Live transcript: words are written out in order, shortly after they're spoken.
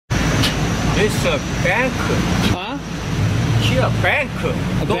It's a bank. Huh? Here, bank.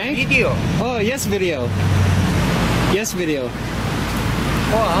 A No bank? video. Oh, yes, video. Yes, video.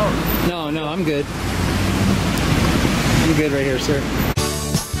 Wow. No, I'm good. I'm good right here, sir.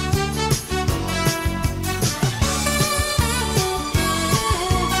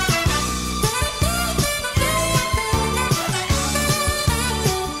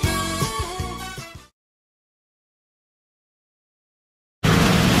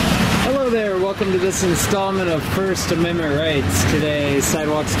 Hello there, welcome to this installment of First Amendment Rights. Today,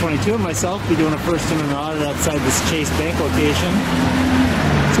 Sidewalks 22 and myself be doing a First Amendment audit outside this Chase Bank location.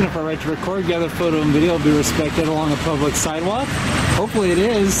 It's going to our right to record, gather photo and video will be respected along a public sidewalk. Hopefully it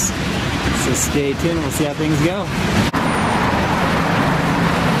is. So stay tuned, we'll see how things go.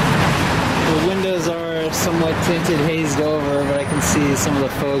 The windows are somewhat tinted, hazed over, but I can see some of the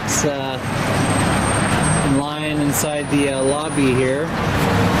folks in line inside the lobby here.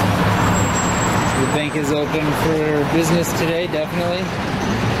 The bank is open for business today, definitely.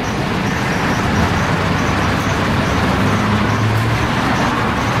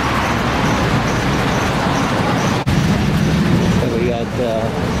 So we got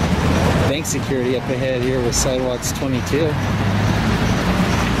bank security up ahead here with Sidewalks 22.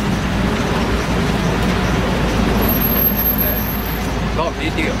 No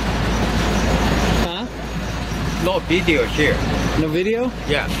video. Huh? No video here. No video?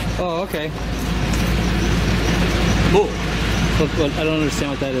 Yeah. Oh, okay. Move. What, I don't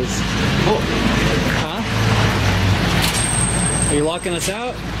understand what that is. Move. Huh? Are you locking us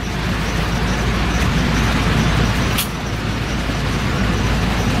out?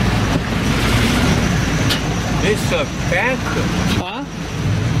 It's a bank. Huh?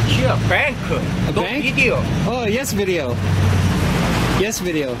 Here, bank. A No bank? video. Oh, yes, video. Yes,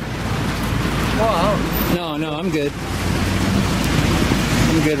 video. Wow. No, I'm good.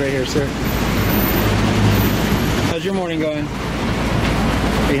 I'm good right here, sir. How's your morning going?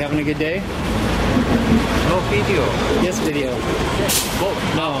 Are you having a good day? No video. Yes, video. Go.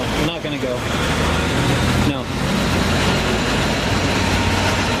 No, I'm not gonna go. No.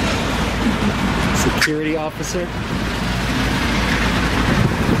 Security officer?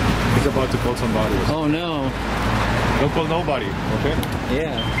 He's about to call somebody. Oh no. Don't call nobody, okay?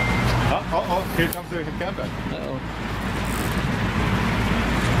 Yeah. Oh, here comes the camera. Uh-oh.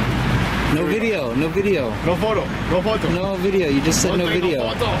 No video, no video. No photo, no photo. No video, you just said no video.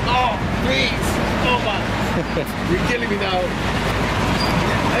 No photo. No, please. Oh man. You're killing me now.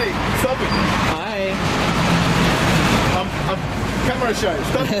 Hey, stop it. Hi. I'm camera shy.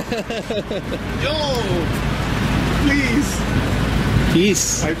 Stop it. Yo, please.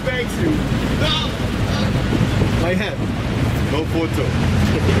 Peace. I beg you. No. My hand. No photo.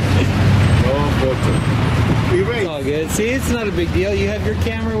 No photo. Erase. It's all good. See, it's not a big deal. You have your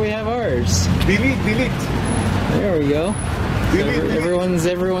camera, we have ours. Delete. There we go. Delete.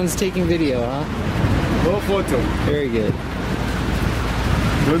 Everyone's taking video, huh? No photo. Very good.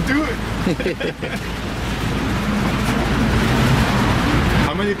 Don't do it.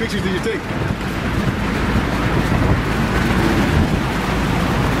 How many pictures did you take?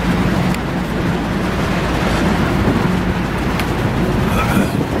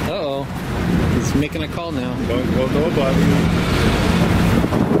 Uh-oh. He's making a call now. Don't call nobody.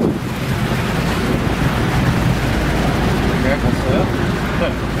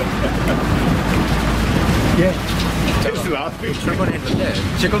 예. Just laughing. 출근했는데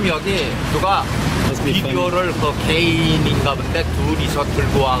지금 여기 누가 Must be funny. 비디오를 그 개인인가 본데 둘이서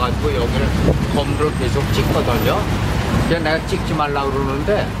들고 와가지고 여기를 검으로 계속 찍거든요. 그래서 내가 찍지 말라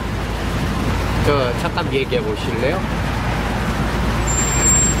그러는데 잠깐 얘기해 보실래요?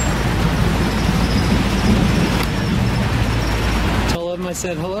 Tell him I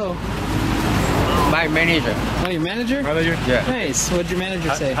said hello. My manager. Oh, your manager? Manager? Yeah. Nice. What'd your manager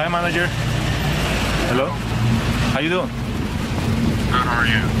say? Hi, manager. Hello. How you doing? Good, how are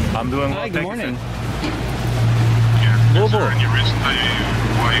you? I'm doing well. Hi, good thank you, morning. Yeah. Is Bobo. there any reason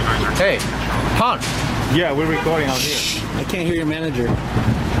why you guys are Hey, 턴. sir. Yeah, we're recording out here. I can't hear your manager.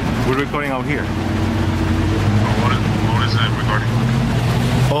 We're recording out here. what is it regarding?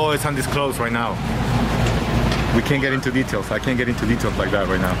 Oh, it's undisclosed right now. We can't get into details. I can't get into details like that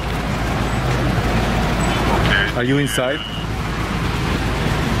right now. Okay. Are you inside?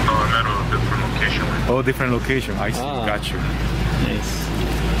 No, I'm at a different location. Oh, different location. I see. Ah. Got you. Nice.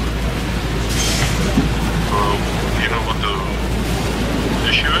 You know what the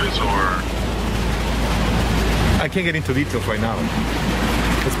issue is, or I can't get into details right now.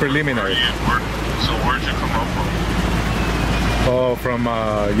 It's preliminary. so where'd you come up from? Oh, from,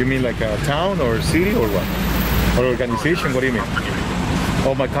 you mean like a town or city or what? Or organization? What do you mean? Company.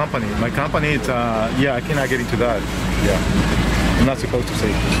 Oh, my company. My company, it's, yeah, I cannot get into that. Yeah. I'm not supposed to say.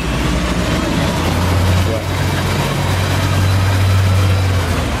 Yeah.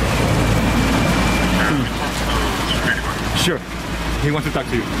 Sure. He wants to talk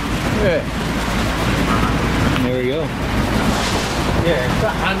to you. 예. There we go. 예. 그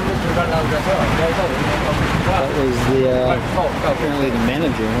안으로 들어가려고 그래서 내가 That was the, apparently the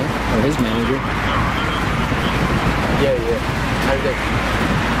manager, huh? Or his manager. 예, 예. 잘 됐.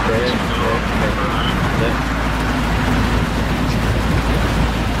 네, 네.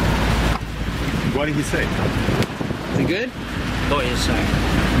 What did he say? Is it good? Go inside.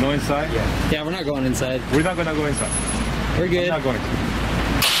 No inside? Yeah. Yeah, we're not going inside. We're not gonna go inside. We're I'm good. not going to.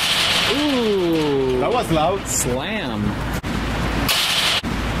 Ooh. That was loud. Slam.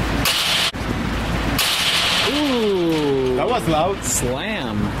 Ooh. That was loud.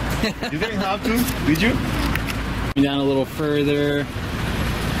 Slam. You didn't have to, did you? Down a little further,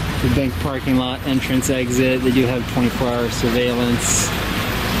 the bank parking lot entrance exit. They do have 24-hour surveillance.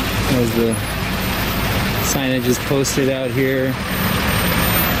 As the signage is posted out here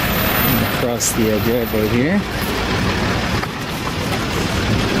across the driveway here.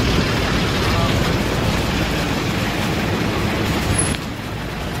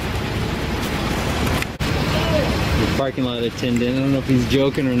 The parking lot attendant, I don't know if he's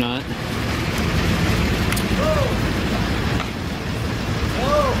joking or not.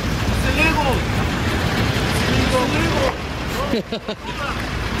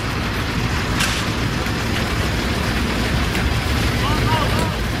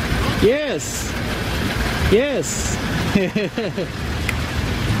 Yes. Yes.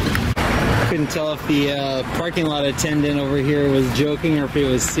 Couldn't tell if the parking lot attendant over here was joking or if he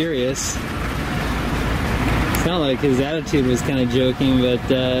was serious. Sounded like his attitude was kind of joking, but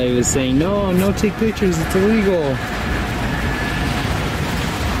he was saying, no, take pictures, it's illegal.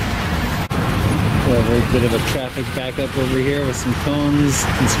 We have a bit of a traffic backup over here with some cones,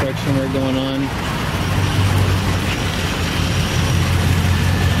 construction work going on.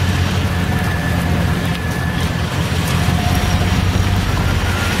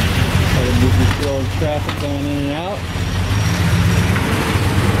 Flow of traffic going in and out.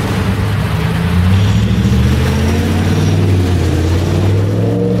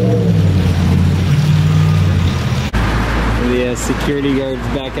 The security guards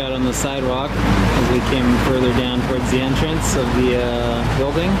back out on the sidewalk as we came further down towards the entrance of the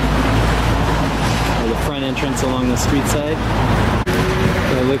building, or the front entrance along the street side.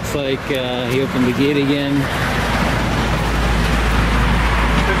 So it looks like he opened the gate again.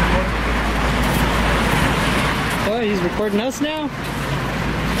 Oh, he's recording us now?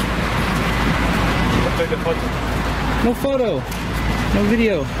 Take the photo. No photo. No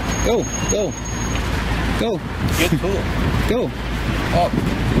video. Go. Go. Get cool. Go. Oh.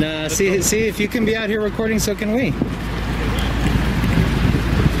 Nah, see if you can be out here recording, so can we.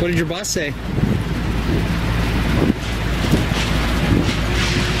 What did your boss say?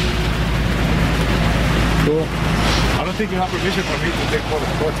 Cool. I don't think you have permission for me to take photo.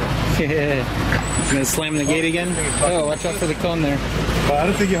 Yeah. He's gonna slam the gate again? Oh, watch out for the cone there. But I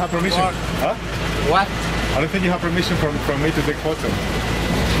don't think you have permission. Huh? What? I don't think you have permission from me to take photo.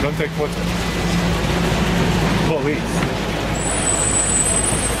 Don't take photo. Police.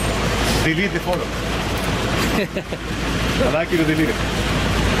 Delete the photo. I'd like you to delete it.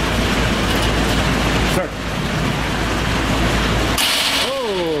 Sir.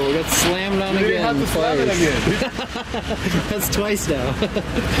 Oh, got slammed on You again. have to slam it again. That's twice now.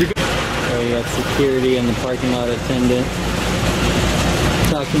 So you got security and the parking lot attendant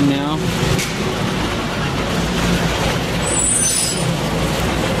talking now.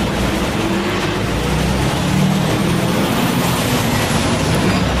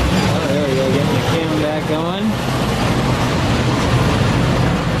 Oh, there we go, getting the cam back going.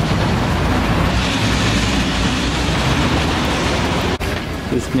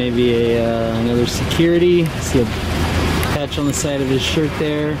 This may be another security. See a patch on the side of his shirt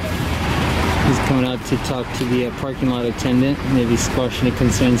there. He's coming out to talk to the parking lot attendant, maybe squash any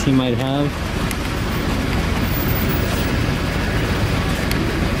concerns he might have.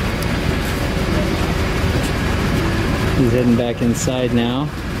 He's heading back inside now.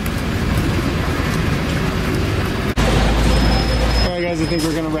 Alright guys, I think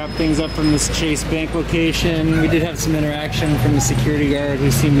we're going to wrap things up from this Chase Bank location. We did have some interaction from the security guard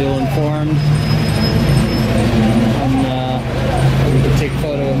who seemed ill informed. We could take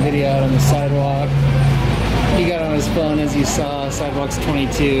photo and video out on the sidewalk. He got on his phone, as you saw. Sidewalks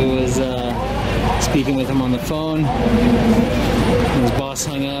 22 was speaking with him on the phone. His boss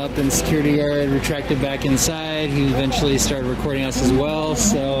hung up, and the security guard retracted back inside. He eventually started recording us as well,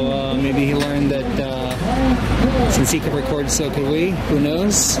 so maybe he learned that since he could record, so could we. Who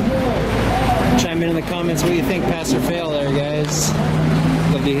knows? Chime in the comments what you think, pass or fail there, guys.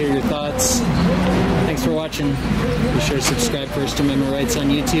 Love to hear your thoughts. Thanks for watching. Be sure to subscribe First Amendment Rights on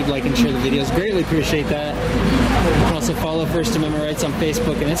YouTube, like and share the videos. Greatly appreciate that. You can also follow First Amendment Rights on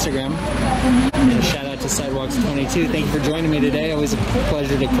Facebook and Instagram. And a shout out to Sidewalks 22. Thank you for joining me today. Always a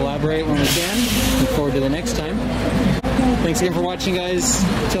pleasure to collaborate when we can. Look forward to the next time. Thanks again for watching, guys.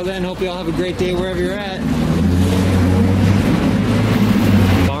 Till then, hope you all have a great day wherever you're at.